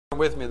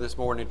with me this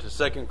morning to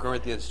 2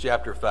 Corinthians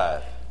chapter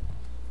 5.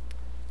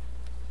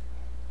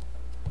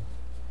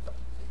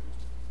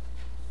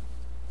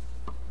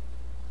 I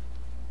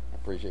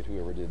appreciate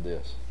whoever did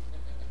this.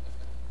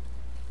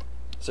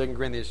 2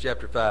 Corinthians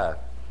chapter 5.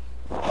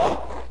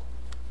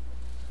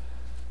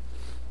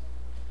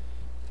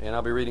 And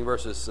I'll be reading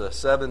verses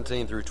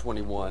 17 through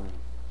 21.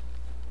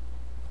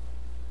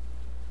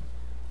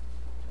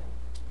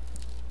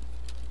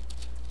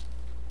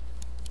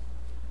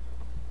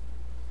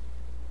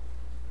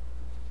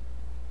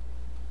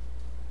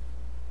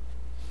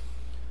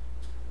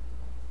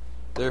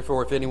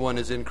 Therefore, if anyone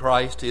is in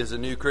Christ, he is a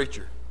new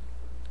creature.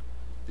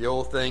 The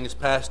old things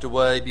passed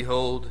away,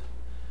 behold,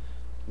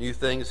 new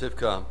things have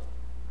come.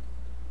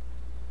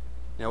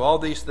 Now all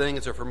these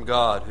things are from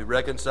God, who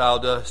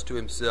reconciled us to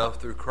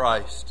himself through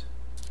Christ,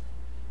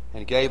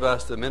 and gave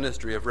us the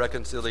ministry of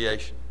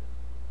reconciliation.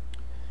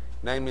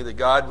 Namely, that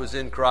God was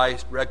in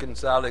Christ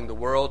reconciling the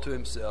world to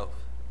himself,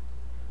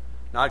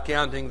 not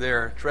counting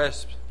their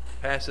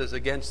trespasses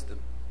against them.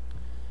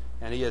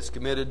 And he has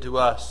committed to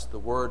us the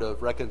word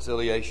of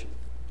reconciliation.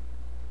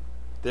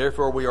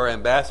 Therefore we are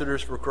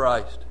ambassadors for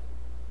Christ.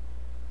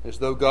 As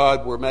though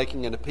God were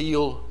making an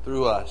appeal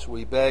through us,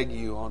 we beg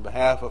you on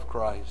behalf of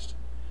Christ,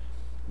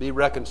 be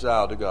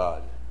reconciled to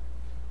God.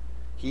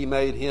 He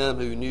made him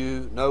who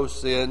knew no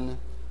sin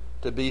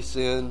to be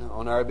sin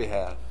on our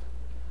behalf,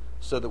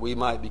 so that we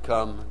might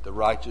become the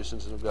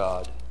righteousness of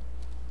God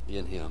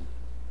in him.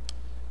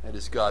 That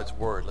is God's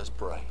word. Let's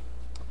pray.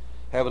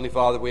 Heavenly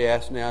Father, we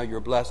ask now your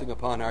blessing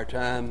upon our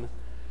time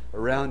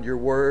around your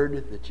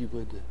word, that you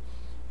would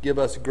give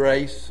us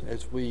grace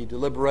as we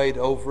deliberate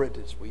over it,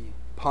 as we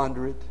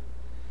ponder it,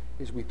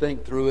 as we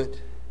think through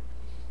it.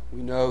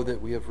 We know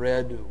that we have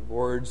read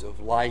words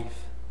of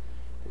life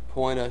that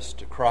point us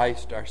to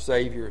Christ, our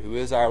Savior, who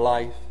is our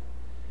life.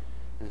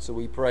 And so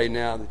we pray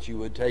now that you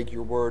would take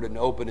your word and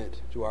open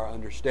it to our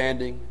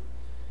understanding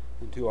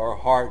and to our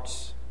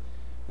hearts,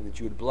 and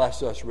that you would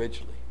bless us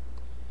richly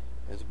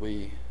as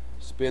we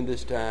spend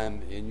this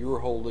time in your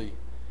holy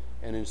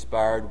and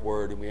inspired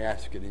word. And we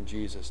ask it in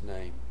Jesus'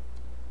 name.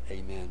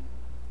 Amen.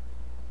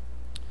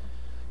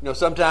 You know,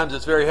 sometimes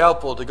it's very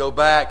helpful to go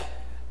back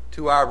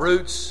to our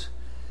roots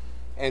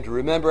and to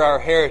remember our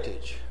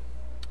heritage.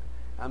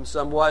 I'm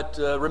somewhat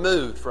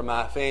removed from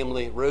my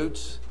family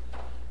roots,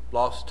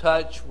 lost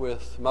touch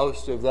with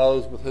most of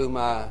those with whom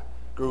I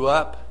grew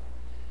up.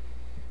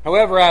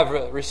 However,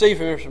 I've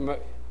received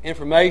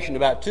information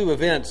about two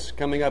events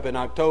coming up in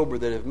October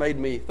that have made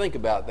me think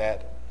about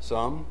that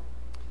some.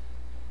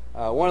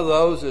 One of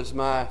those is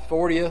my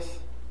 40th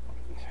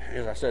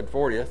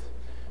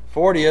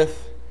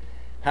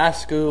high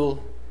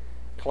school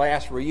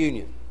class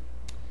reunion.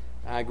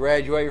 I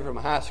graduated from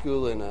high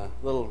school in a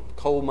little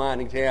coal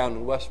mining town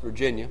in West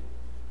Virginia,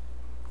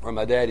 where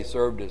my daddy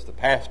served as the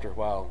pastor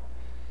while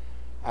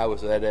I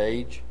was that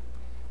age.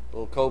 The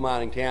little coal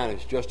mining town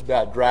is just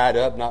about dried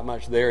up, not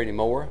much there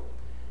anymore.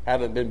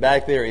 Haven't been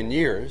back there in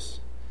years.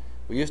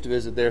 We used to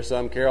visit there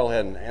some. Carol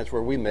had, and that's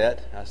where we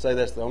met. I say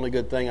that's the only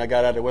good thing I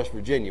got out of West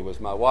Virginia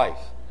was my wife.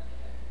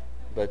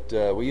 But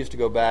we used to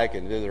go back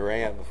and visit her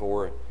aunt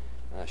before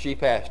she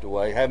passed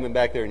away. Haven't been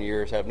back there in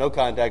years. Have no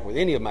contact with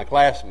any of my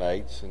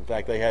classmates. In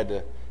fact, they had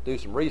to do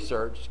some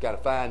research to kind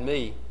of find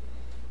me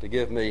to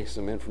give me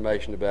some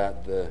information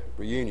about the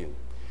reunion.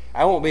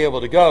 I won't be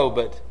able to go,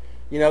 but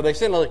you know, they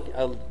sent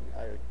a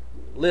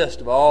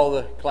list of all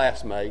the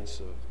classmates,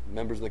 of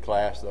members of the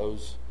class,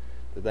 those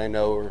that they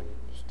know are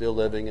still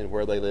living and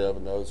where they live,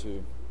 and those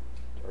who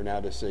are now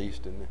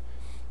deceased. And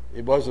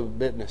it was a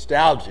bit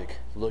nostalgic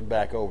to look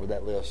back over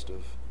that list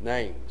of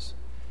names,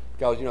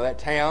 because you know, that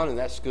town and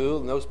that school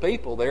and those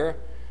people, they're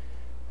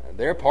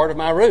part of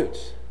my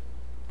roots.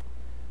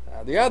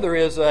 The other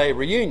is a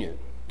reunion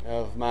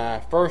of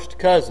my first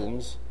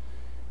cousins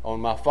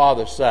on my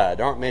father's side.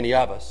 There aren't many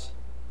of us.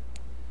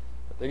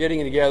 They're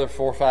getting together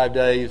 4 or 5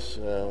 days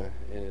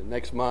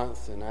next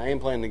month, and I am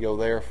planning to go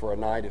there for a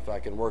night if I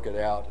can work it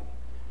out.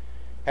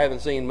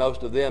 Haven't seen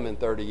most of them in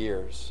 30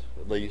 years,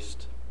 at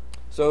least.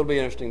 So it'll be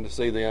interesting to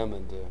see them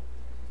and to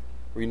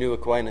renew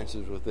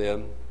acquaintances with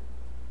them.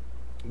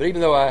 But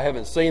even though I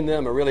haven't seen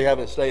them or really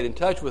haven't stayed in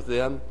touch with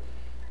them,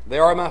 they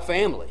are my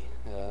family.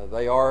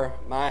 They are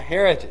my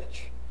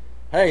heritage.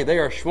 Hey, they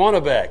are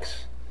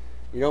Schwannebecks.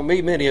 You don't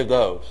meet many of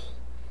those.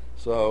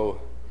 So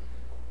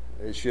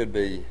it should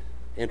be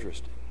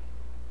interesting.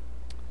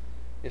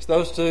 It's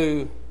those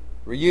two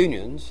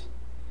reunions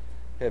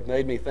have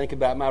made me think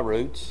about my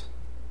roots,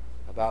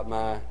 about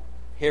my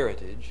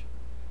heritage,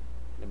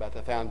 and about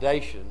the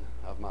foundation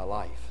of my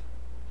life.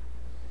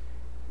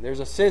 And there's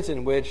a sense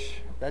in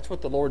which that's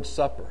what the Lord's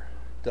Supper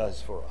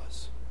does for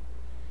us.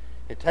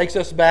 It takes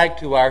us back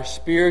to our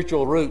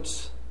spiritual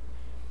roots.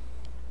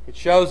 It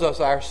shows us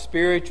our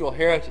spiritual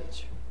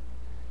heritage.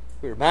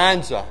 It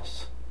reminds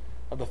us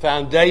of the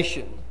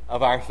foundation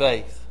of our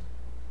faith.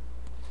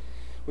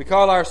 We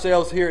call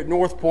ourselves here at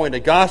North Point a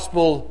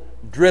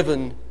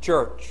gospel-driven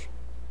church.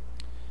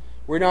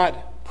 We're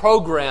not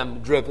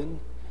program-driven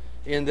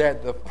in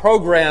that the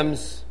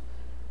programs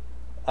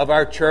of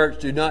our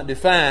church do not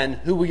define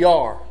who we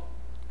are.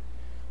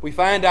 We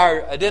find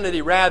our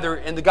identity rather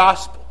in the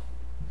gospel,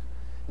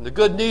 in the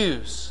good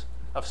news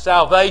of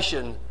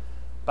salvation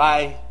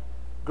by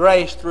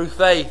grace through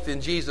faith in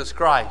Jesus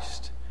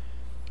Christ.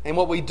 And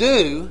what we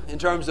do in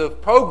terms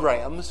of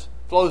programs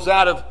flows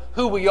out of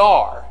who we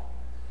are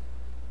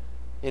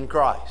in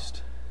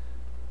Christ.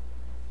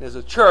 As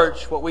a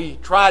church, what we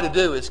try to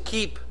do is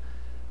keep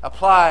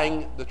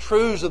applying the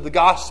truths of the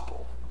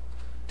gospel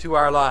to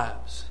our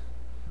lives.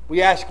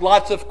 We ask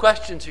lots of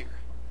questions here.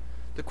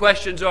 The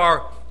questions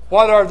are,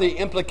 what are the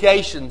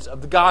implications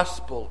of the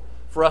gospel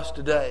for us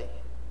today?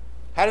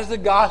 How does the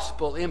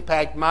gospel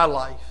impact my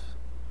life?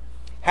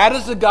 How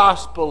does the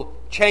gospel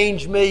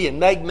change me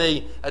and make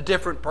me a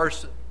different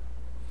person?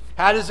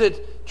 How does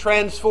it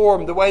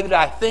transform the way that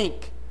I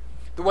think,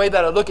 the way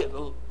that I look at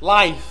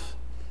life?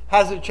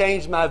 How does it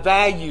change my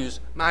values,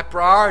 my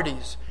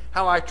priorities,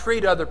 how I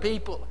treat other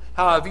people,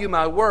 how I view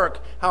my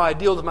work, how I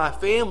deal with my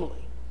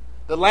family,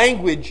 the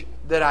language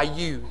that I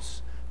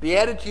use, the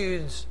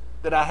attitudes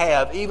that I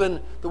have,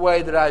 even the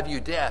way that I view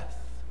death?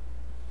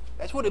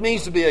 That's what it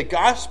means to be a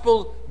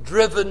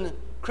gospel-driven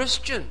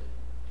Christian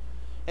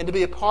and to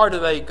be a part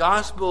of a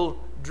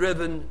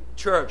gospel-driven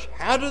church.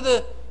 How do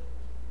the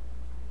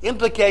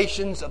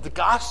implications of the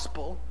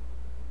gospel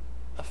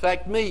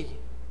affect me?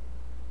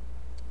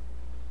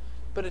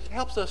 But it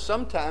helps us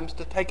sometimes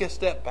to take a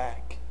step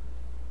back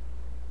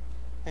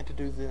and to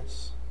do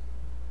this.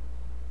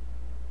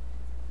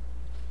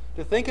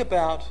 To think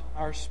about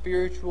our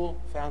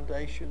spiritual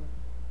foundation,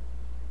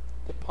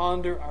 to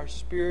ponder our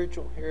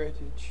spiritual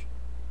heritage,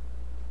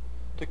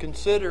 to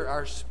consider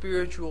our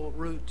spiritual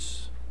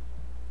roots.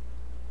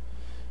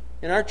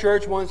 In our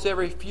church, once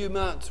every few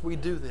months, we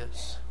do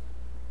this.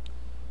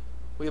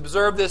 We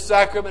observe this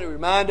sacrament and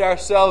remind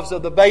ourselves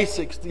of the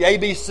basics, the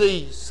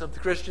ABCs of the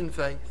Christian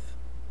faith.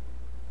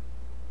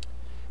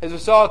 As we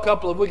saw a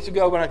couple of weeks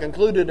ago when I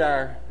concluded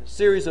our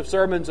series of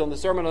sermons on the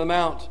Sermon on the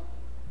Mount,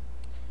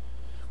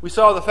 we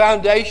saw the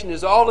foundation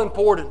is all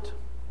important.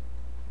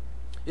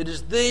 It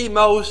is the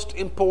most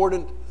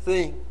important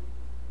thing.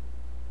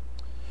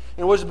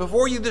 And what's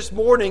before you this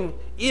morning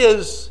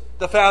is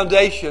the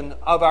foundation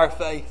of our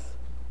faith.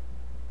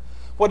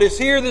 What is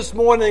here this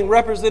morning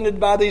represented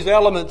by these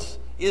elements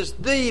is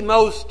the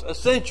most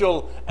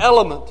essential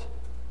element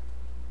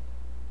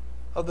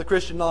of the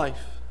Christian life.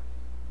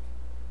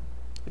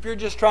 If you're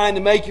just trying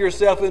to make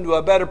yourself into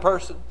a better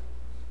person,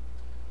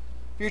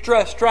 if you're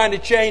just trying to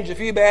change a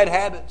few bad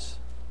habits,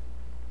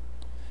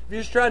 if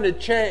you're just trying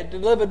to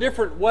live a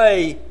different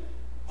way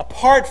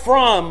apart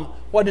from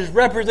what is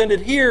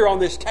represented here on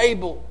this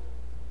table,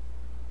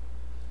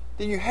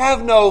 then you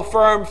have no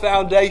firm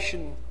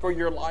foundation for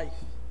your life.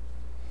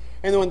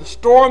 And when the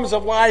storms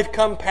of life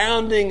come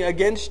pounding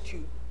against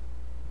you,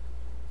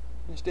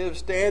 instead of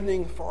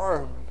standing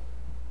firm,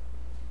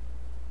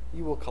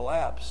 you will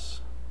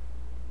collapse.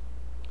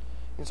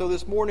 And so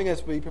this morning,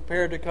 as we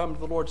prepare to come to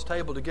the Lord's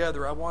table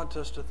together, I want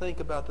us to think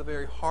about the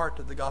very heart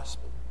of the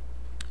gospel.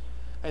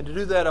 And to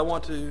do that, I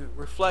want to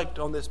reflect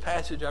on this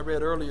passage I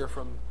read earlier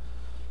from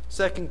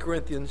 2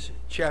 Corinthians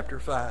chapter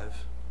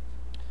 5.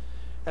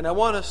 And I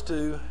want us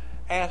to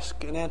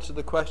ask and answer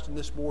the question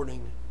this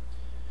morning,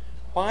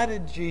 why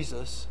did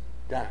Jesus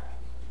die?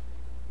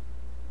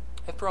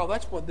 After all,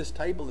 that's what this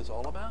table is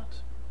all about.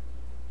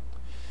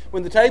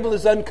 When the table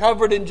is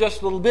uncovered in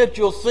just a little bit,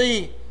 you'll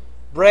see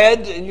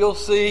bread and you'll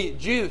see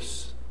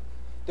juice.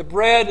 The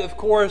bread, of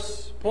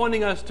course,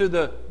 pointing us to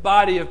the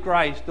body of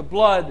Christ. The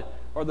blood,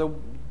 or the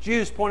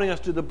juice, pointing us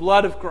to the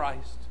blood of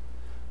Christ.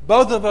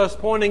 Both of us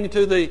pointing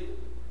to the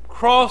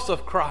cross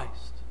of Christ.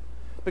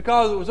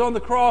 Because it was on the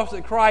cross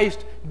that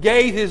Christ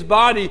gave His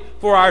body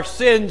for our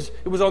sins.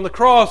 It was on the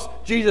cross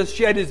Jesus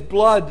shed His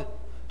blood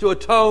to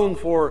atone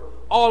for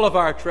all of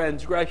our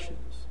transgressions.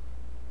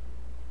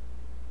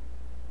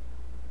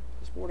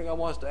 This morning I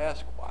want us to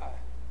ask why.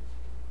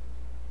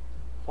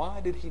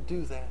 Why did He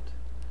do that?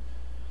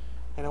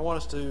 And I want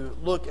us to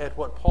look at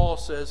what Paul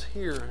says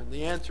here and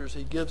the answers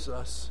he gives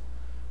us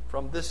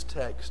from this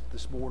text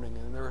this morning.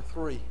 And there are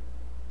three.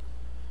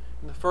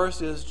 And the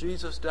first is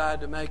Jesus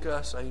died to make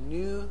us a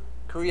new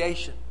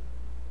creation.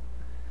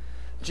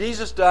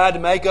 Jesus died to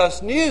make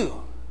us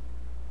new.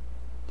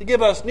 To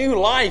give us new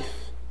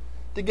life.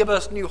 To give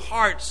us new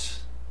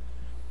hearts.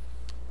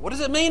 What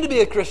does it mean to be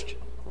a Christian?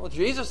 Well,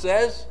 Jesus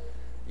says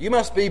you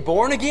must be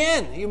born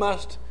again. You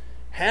must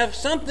have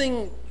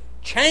something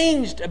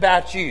changed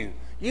about you.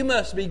 You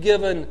must be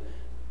given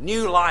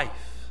new life.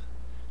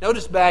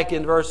 Notice back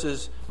in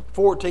verses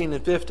 14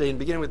 and 15,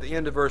 beginning with the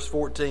end of verse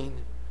 14.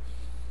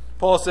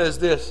 Paul says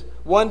this,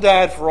 one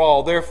died for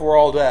all, therefore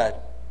all died.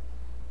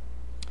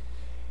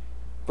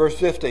 Verse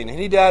 15, and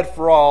He died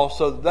for all,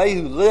 so that they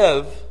who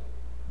live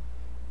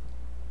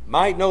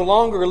might no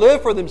longer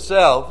live for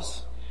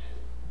themselves,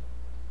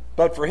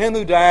 but for Him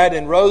who died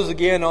and rose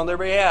again on their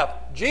behalf.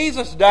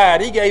 Jesus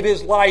died. He gave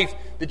His life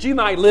that you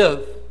might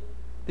live,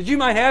 that you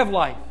might have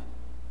life.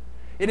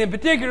 And in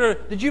particular,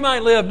 that you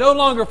might live no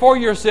longer for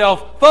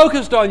yourself,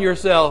 focused on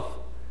yourself,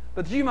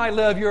 but that you might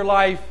live your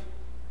life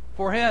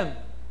for Him.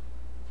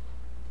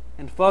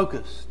 and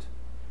focused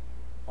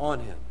on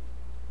Him.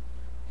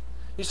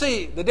 You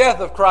see, the death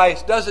of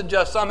Christ doesn't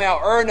just somehow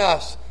earn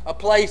us a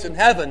place in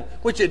heaven,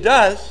 which it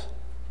does,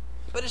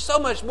 but it's so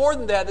much more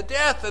than that. The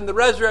death and the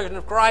resurrection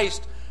of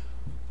Christ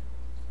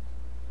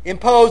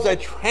impose a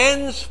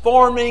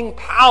transforming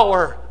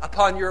power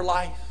upon your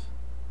life.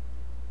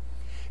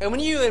 And when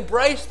you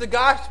embrace the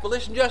gospel,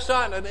 it's just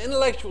not an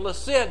intellectual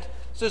assent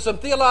to some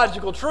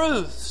theological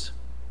truths.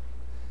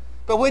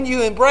 But when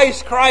you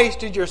embrace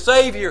Christ as your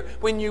Savior,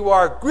 when you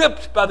are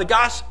gripped by the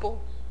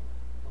gospel,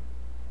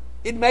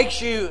 it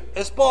makes you,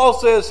 as Paul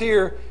says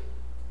here,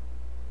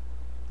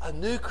 a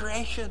new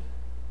creation.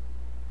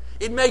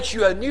 It makes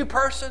you a new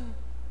person.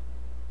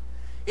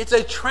 It's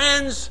a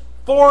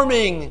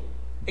transforming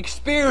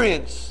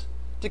experience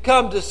to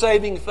come to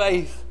saving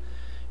faith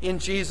in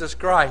Jesus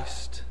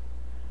Christ.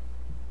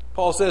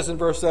 Paul says in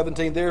verse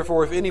 17,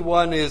 therefore, if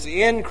anyone is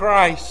in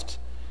Christ,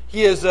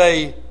 he is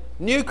a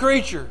new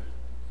creature.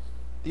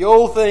 The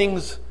old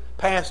things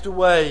passed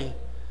away.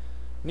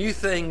 New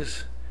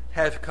things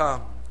have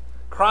come.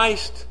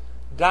 Christ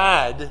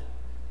died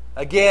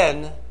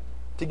again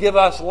to give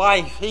us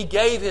life. He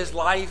gave His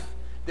life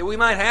that we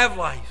might have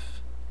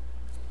life.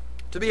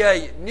 To be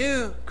a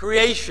new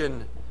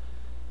creation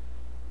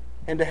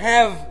and to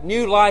have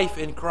new life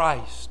in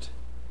Christ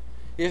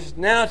is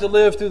now to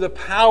live through the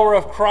power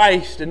of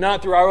Christ and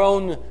not through our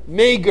own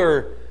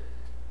meager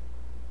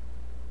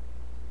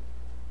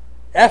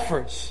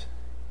efforts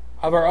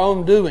of our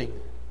own doing.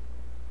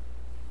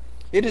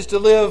 It is to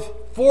live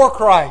for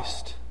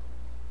Christ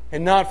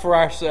and not for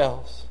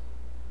ourselves.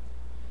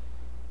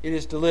 It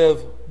is to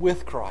live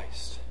with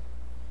Christ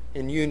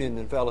in union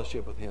and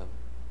fellowship with Him.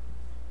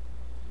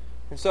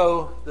 And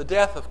so the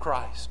death of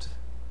Christ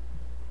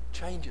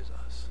changes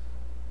us.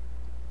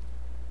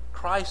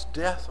 Christ's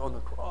death on the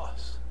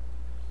cross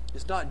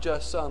is not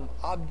just some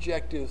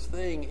objective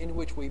thing in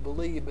which we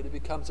believe, but it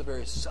becomes a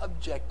very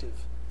subjective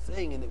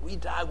thing in that we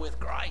die with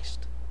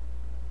Christ.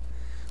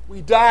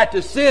 We die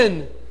to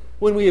sin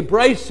when we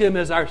embrace Him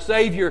as our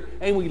Savior,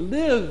 and we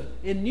live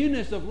in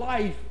newness of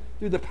life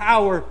through the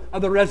power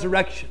of the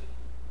resurrection.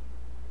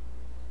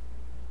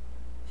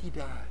 He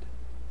died.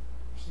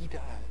 He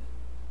died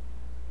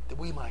that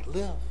we might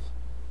live.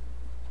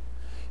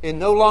 And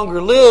no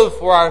longer live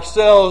for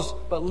ourselves,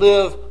 but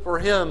live for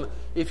Him.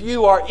 If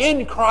you are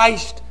in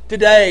Christ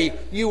today,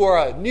 you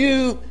are a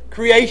new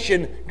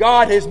creation.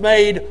 God has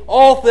made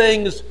all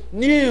things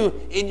new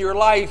in your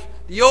life.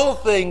 The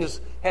old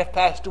things have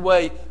passed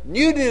away.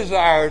 New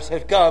desires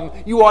have come.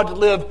 You ought to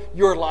live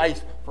your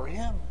life for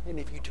Him. And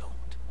if you don't,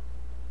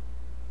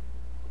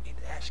 you need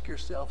to ask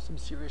yourself some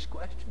serious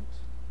questions.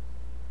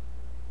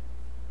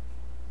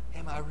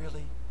 Am I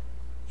really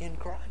in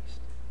Christ?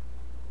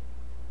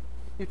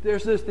 If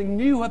there's nothing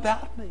new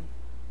about me,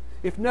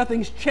 if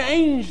nothing's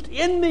changed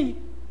in me,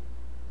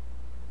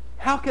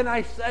 how can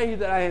I say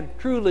that I am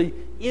truly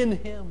in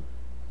Him?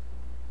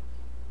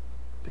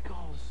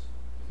 Because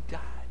He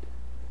died.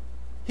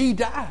 He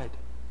died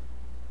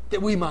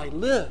that we might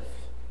live,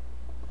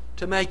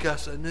 to make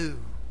us a new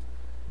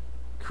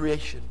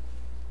creation.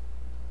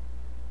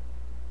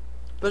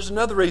 There's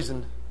another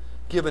reason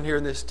given here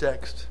in this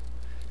text,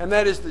 and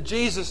that is that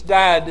Jesus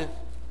died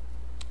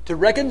to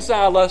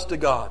reconcile us to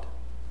God.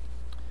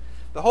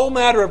 The whole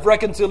matter of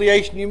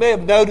reconciliation, you may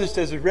have noticed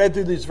as we read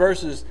through these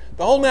verses,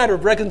 the whole matter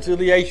of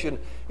reconciliation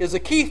is a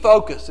key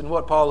focus in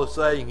what Paul is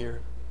saying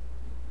here.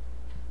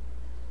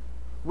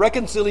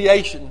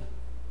 Reconciliation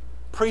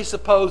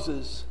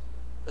presupposes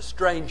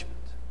estrangement.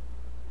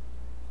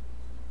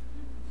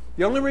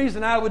 The only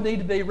reason I would need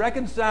to be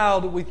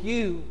reconciled with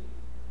you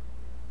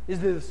is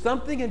that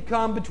something had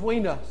come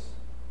between us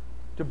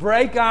to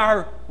break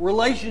our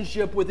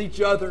relationship with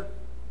each other.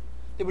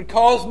 It would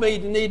cause me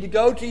to need to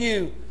go to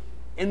you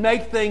and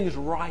make things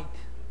right.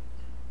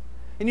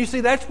 And you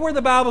see, that's where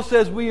the Bible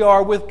says we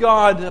are with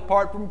God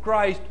apart from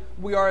Christ.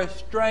 We are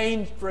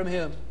estranged from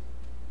Him.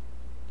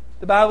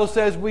 The Bible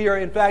says we are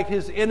in fact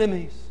His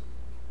enemies.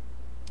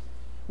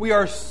 We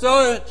are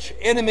such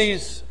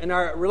enemies, and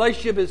our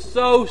relationship is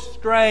so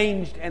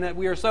estranged, and that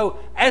we are so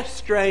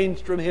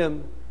estranged from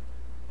Him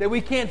that we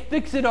can't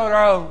fix it on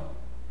our own.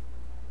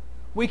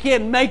 We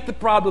can't make the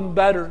problem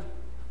better.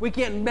 We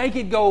can't make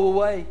it go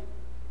away.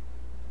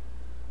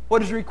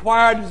 What is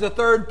required is a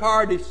third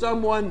party,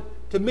 someone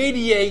to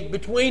mediate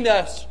between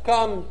us,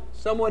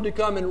 someone to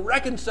come and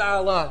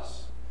reconcile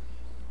us.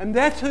 And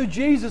that's who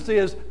Jesus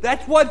is.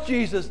 That's what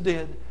Jesus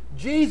did.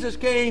 Jesus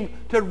came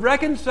to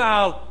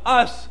reconcile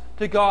us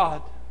to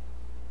God.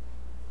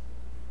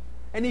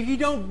 And if you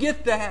don't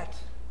get that,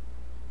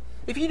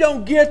 if you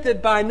don't get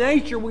that by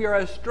nature we are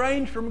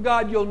estranged from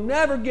God, you'll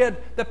never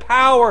get the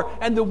power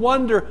and the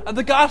wonder of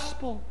the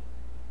gospel.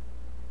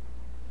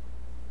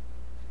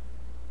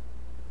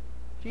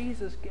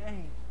 Jesus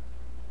came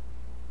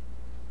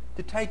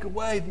to take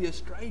away the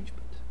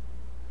estrangement.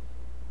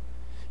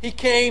 He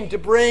came to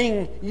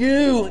bring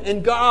you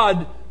and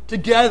God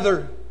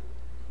together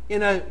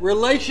in a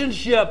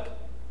relationship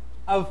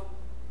of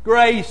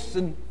grace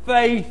and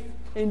faith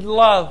and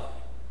love.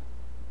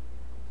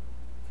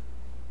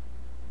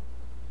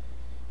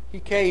 He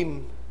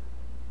came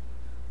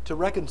to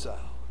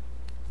reconcile.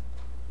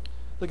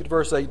 Look at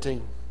verse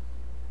 18.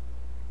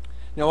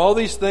 Now all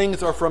these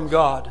things are from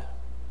God,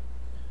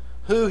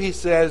 who, he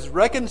says,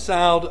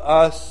 reconciled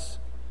us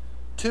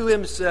to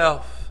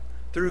himself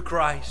through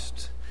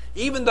Christ.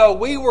 Even though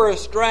we were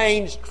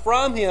estranged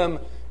from him,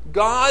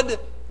 God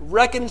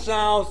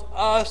reconciles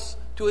us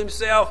to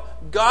himself.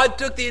 God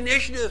took the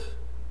initiative.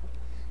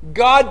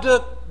 God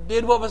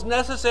did what was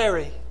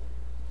necessary.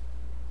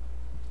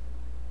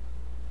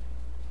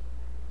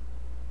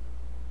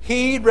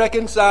 He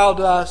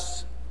reconciled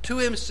us to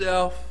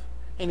himself,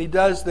 and he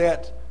does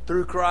that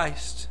through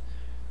Christ.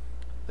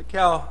 Look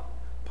how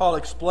Paul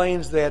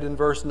explains that in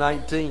verse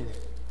 19.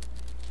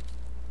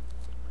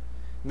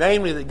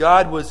 Namely, that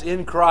God was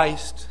in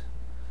Christ,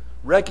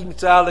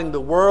 reconciling the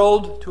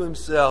world to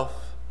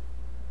himself,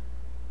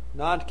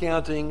 not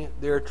counting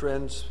their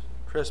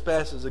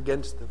trespasses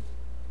against them.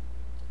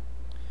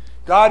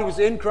 God was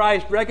in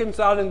Christ,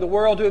 reconciling the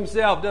world to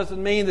himself.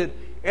 Doesn't mean that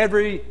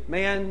every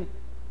man,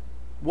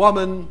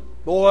 woman,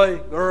 boy,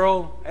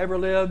 girl ever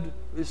lived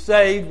is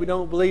saved. We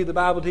don't believe the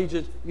Bible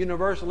teaches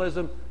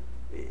universalism.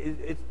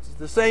 It's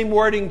the same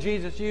wording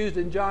Jesus used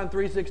in John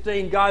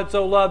 3:16. God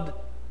so loved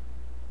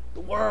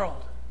the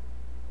world.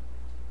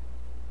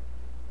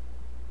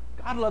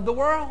 God loved the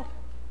world.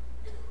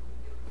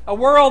 A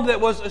world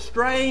that was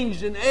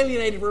estranged and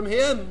alienated from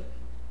him.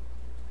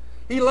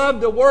 He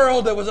loved a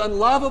world that was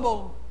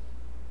unlovable.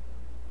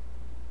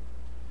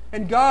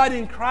 And God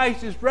in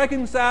Christ is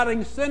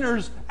reconciling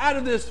sinners out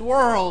of this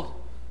world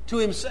to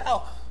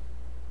himself.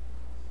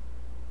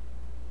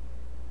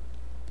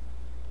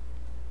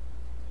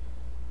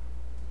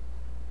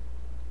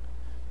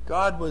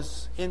 God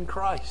was in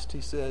Christ,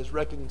 he says,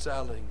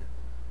 reconciling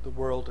the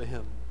world to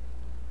him.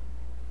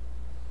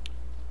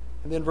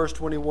 And then verse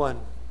 21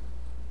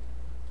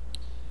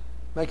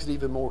 makes it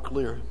even more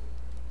clear.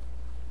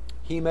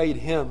 He made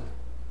him,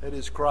 that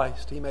is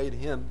Christ, he made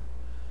him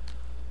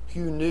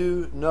who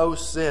knew no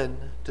sin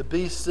to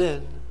be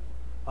sin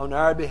on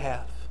our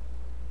behalf,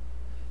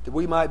 that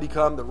we might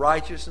become the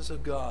righteousness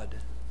of God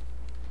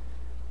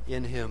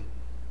in him.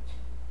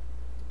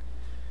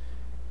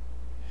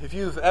 If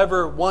you've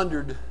ever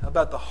wondered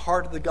about the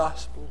heart of the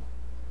gospel,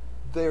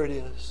 there it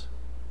is.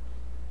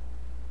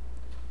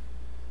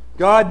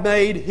 God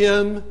made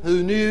him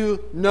who knew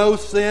no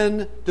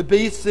sin to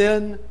be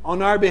sin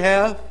on our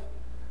behalf,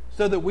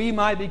 so that we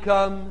might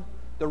become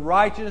the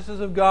righteousness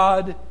of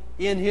God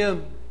in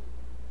him.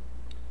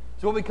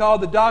 It's what we call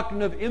the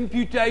doctrine of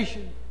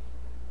imputation,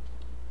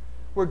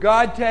 where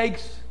God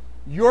takes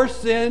your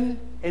sin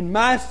and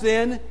my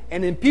sin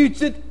and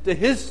imputes it to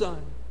his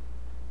Son.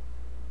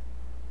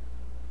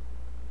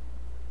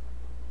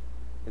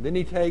 And then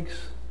he takes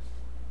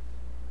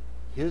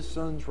his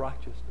Son's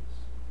righteousness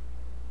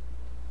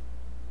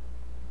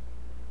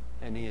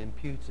and he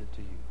imputes it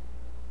to you.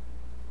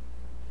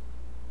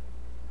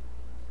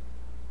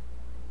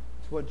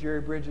 It's what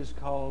Jerry Bridges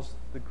calls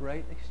the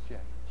great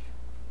exchange,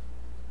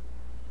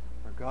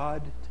 where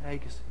God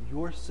takes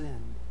your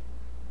sin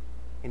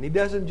and he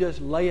doesn't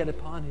just lay it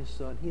upon his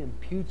Son, he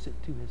imputes it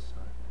to his Son.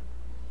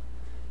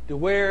 To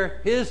where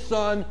his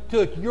Son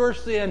took your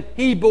sin,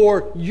 he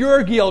bore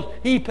your guilt,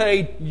 he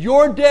paid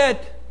your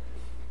debt,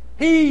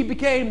 he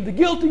became the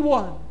guilty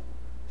one.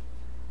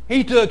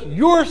 He took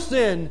your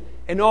sin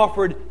and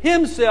offered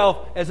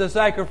himself as a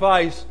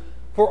sacrifice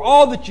for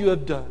all that you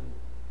have done.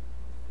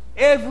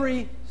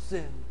 Every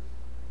sin.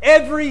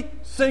 Every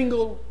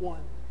single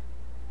one.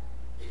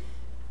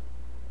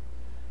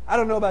 I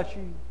don't know about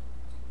you,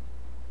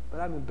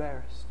 but I'm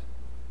embarrassed.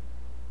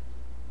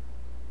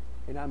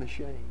 And I'm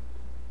ashamed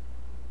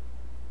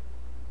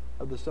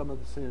of some of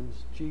the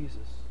sins Jesus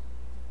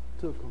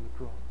took on the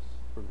cross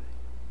for me.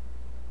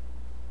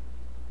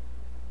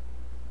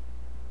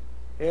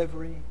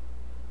 Every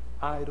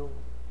idle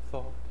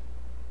thought,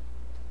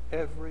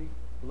 every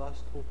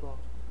lustful thought,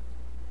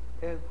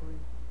 every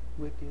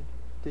wicked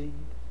deed,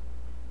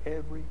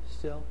 every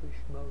selfish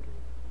motive,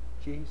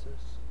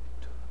 Jesus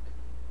took.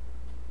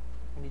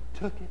 And he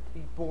took it,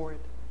 he bore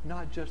it,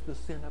 not just the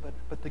sin of it,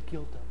 but the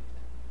guilt of it.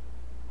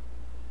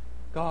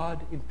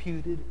 God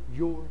imputed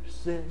your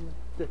sin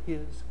to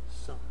his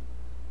Son.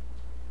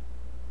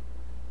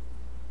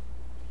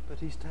 But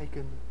he's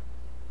taken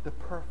the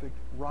perfect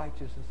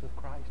righteousness of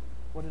Christ.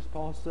 What does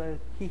Paul say?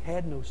 He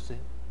had no sin.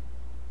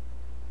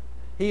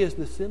 He is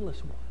the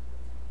sinless one.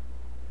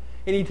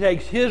 And he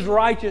takes his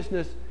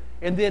righteousness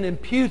and then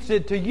imputes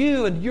it to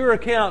you and your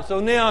account. So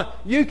now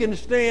you can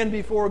stand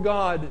before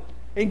God.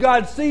 And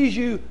God sees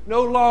you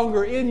no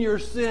longer in your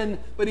sin,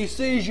 but he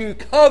sees you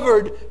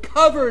covered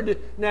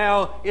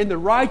now in the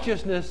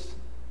righteousness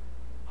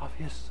of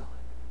his Son.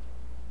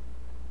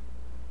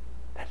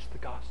 That's the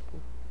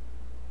gospel.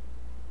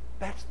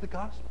 That's the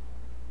gospel.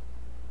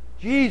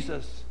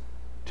 Jesus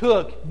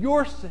took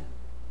your sin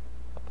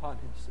upon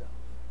himself.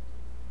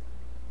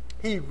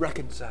 He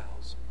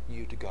reconciles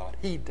you to God.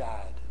 He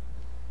died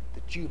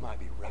that you might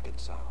be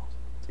reconciled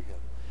to him.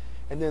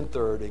 And then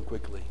third, and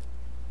quickly,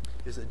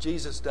 is that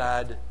Jesus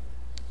died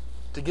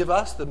to give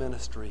us the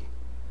ministry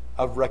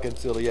of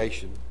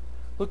reconciliation.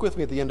 Look with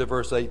me at the end of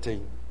verse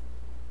 18.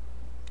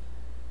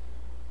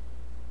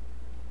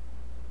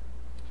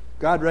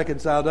 God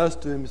reconciled us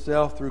to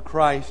Himself through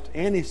Christ,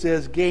 and He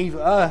says, gave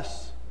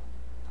us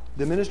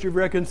the ministry of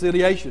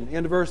reconciliation.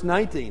 End of verse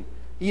 19.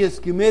 He has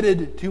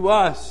committed to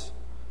us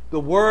the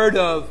word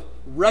of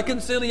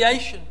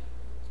reconciliation.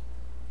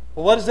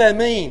 Well, what does that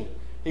mean?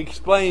 He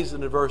explains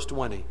in verse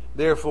 20.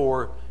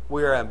 Therefore,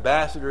 we are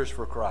ambassadors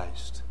for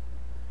Christ.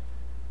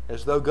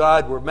 As though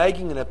God were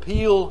making an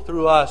appeal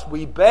through us,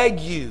 we beg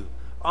you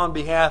on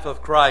behalf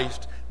of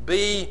Christ,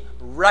 be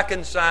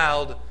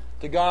reconciled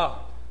to God.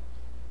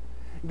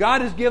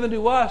 God has given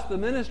to us the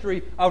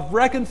ministry of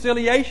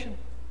reconciliation.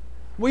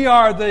 We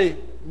are the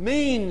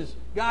means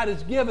God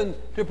has given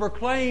to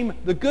proclaim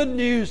the good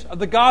news of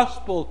the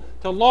gospel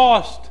to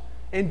lost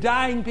and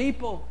dying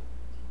people.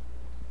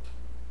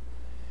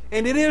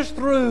 And it is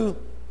through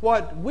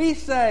what we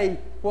say,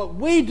 what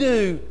we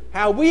do,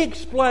 how we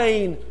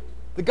explain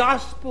the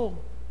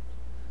gospel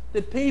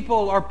that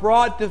people are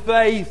brought to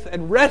faith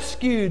and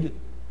rescued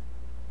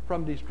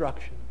from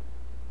destruction.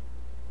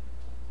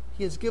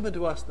 He has given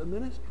to us the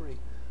ministry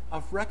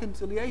of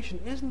reconciliation.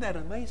 Isn't that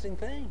an amazing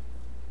thing?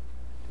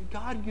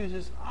 God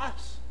uses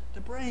us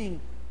to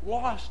bring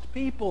lost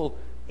people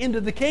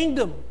into the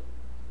kingdom,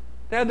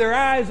 to have their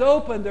eyes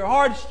opened, their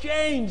hearts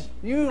changed,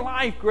 new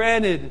life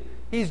granted.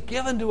 He's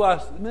given to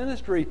us the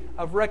ministry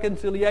of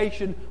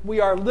reconciliation. We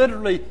are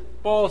literally,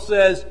 Paul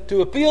says,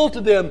 to appeal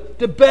to them,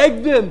 to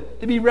beg them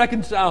to be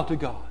reconciled to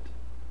God,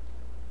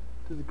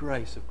 to the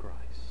grace of Christ.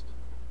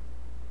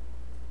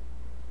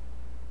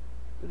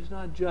 But it's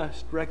not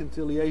just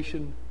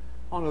reconciliation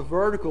on a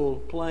vertical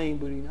plane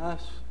between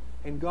us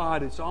and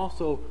God. It's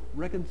also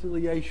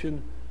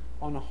reconciliation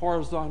on a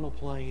horizontal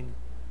plane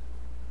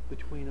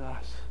between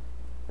us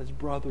as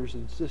brothers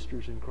and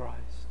sisters in Christ.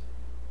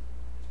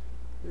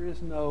 There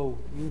is no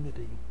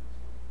unity.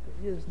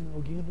 There is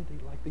no unity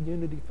like the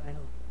unity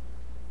found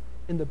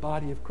in the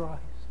body of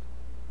Christ,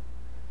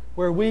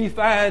 where we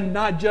find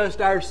not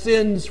just our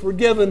sins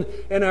forgiven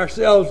and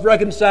ourselves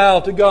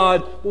reconciled to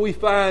God, but we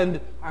find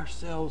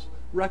ourselves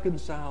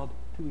reconciled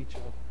to each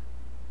other.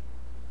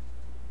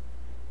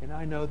 And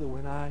I know that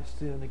when I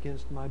sin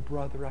against my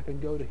brother, I can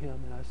go to him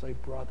and I say,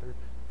 brother,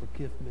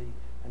 forgive me,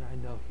 and I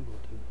know he will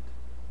do it.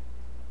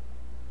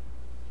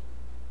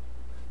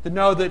 To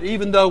know that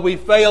even though we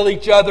fail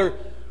each other,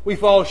 we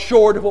fall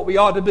short of what we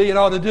ought to be and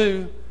ought to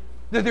do,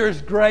 that there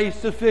is grace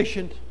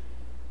sufficient,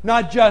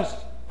 not just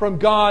from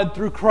God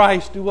through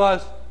Christ to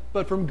us,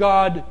 but from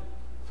God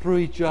through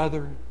each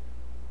other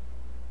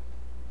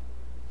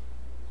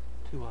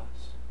to us.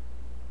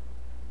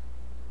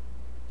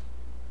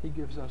 He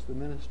gives us the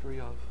ministry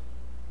of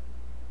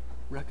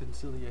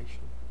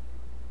reconciliation.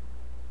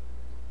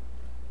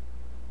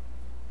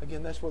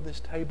 Again, that's what this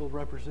table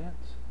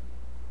represents.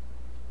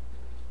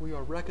 We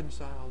are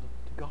reconciled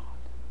to God.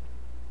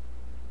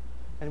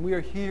 And we are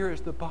here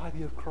as the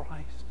body of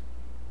Christ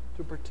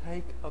to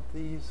partake of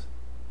these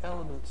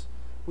elements.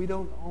 We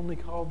don't only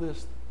call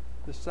this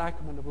the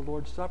sacrament of the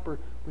Lord's Supper,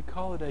 we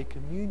call it a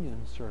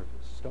communion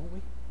service, don't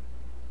we?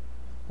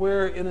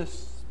 Where in a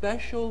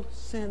special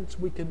sense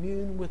we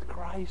commune with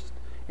Christ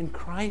and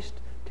Christ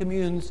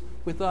communes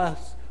with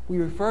us. We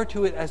refer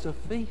to it as a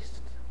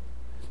feast,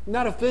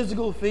 not a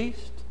physical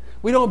feast.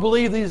 We don't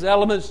believe these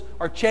elements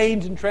are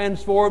changed and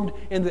transformed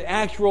in the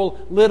actual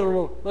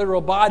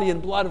literal body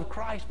and blood of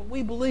Christ, but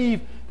we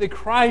believe that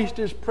Christ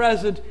is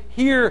present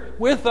here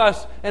with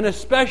us in a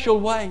special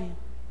way,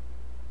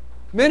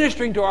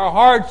 ministering to our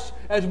hearts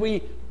as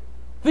we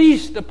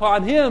feast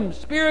upon Him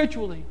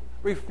spiritually,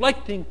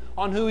 reflecting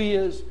on who He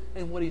is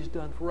and what He's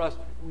done for us.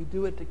 And we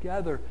do it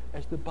together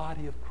as the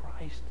body of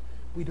Christ.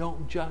 We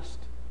don't just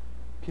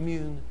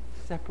commune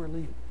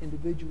separately,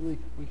 individually.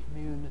 We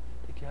commune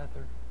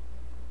together.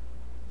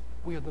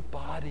 We are the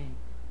body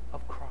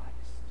of Christ.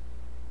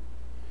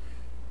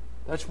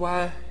 That's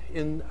why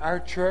in our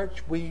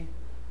church we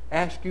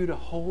ask you to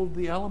hold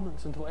the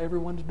elements until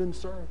everyone's been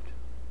served.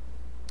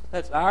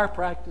 That's our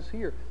practice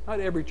here. Not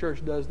every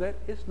church does that.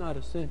 It's not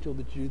essential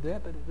that you do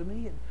that, but to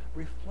me it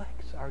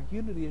reflects our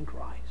unity in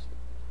Christ.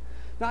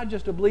 Not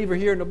just a believer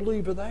here and a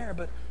believer there,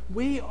 but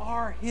we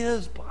are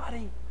His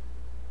body.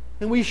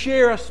 And we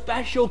share a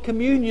special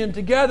communion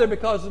together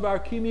because of our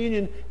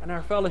communion and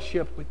our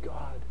fellowship with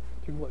God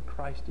through what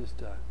Christ has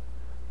done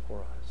for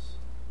us.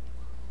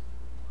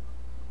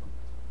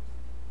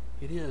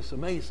 It is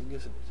amazing,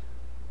 isn't it?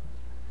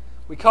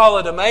 We call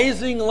it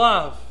amazing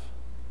love.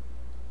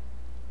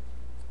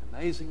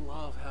 Amazing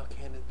love, how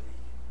can it be?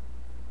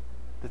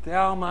 That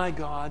Thou, my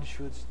God,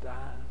 shouldst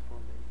die for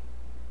me.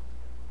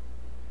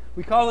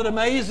 We call it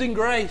amazing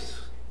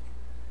grace.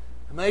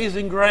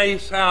 Amazing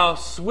grace, how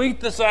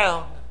sweet the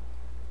sound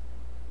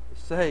that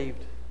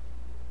saved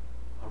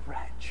a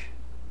wretch,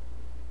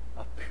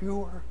 a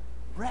pure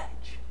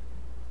wretch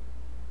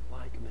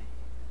like me.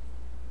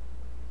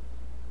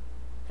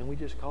 And we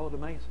just call it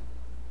amazing.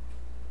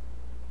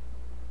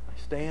 I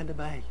stand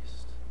amazed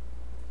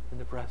in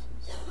the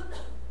presence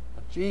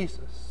of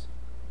Jesus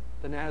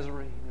the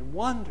Nazarene and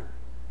wonder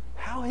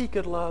how He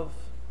could love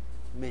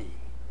me,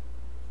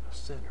 a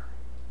sinner,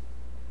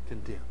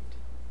 condemned,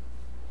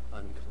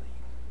 unclean.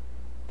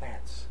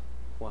 That's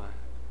why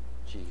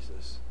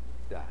Jesus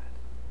died.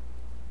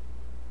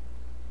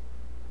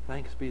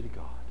 Thanks be to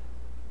God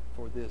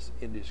for this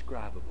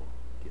indescribable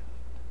gift.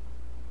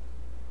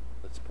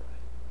 Let's pray.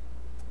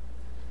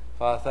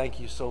 Father, thank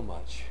you so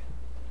much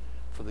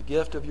for the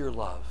gift of your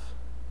love,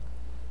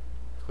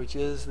 which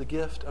is the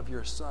gift of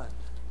your Son.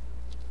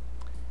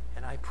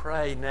 And I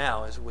pray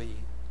now as we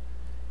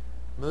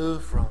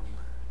move from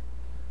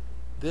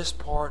this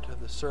part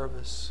of the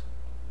service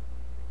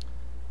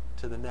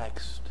to the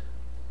next,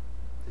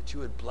 that you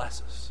would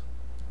bless us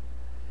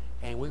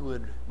and we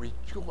would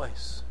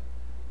rejoice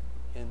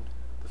in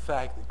the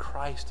fact that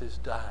Christ has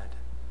died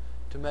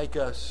to make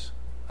us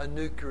a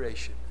new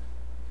creation,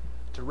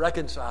 to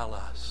reconcile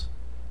us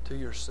to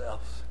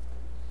yourself,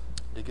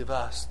 to give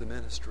us the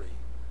ministry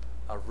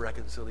of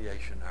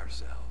reconciliation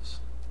ourselves.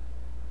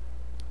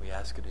 We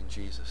ask it in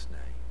Jesus'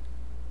 name.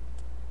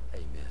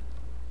 Amen.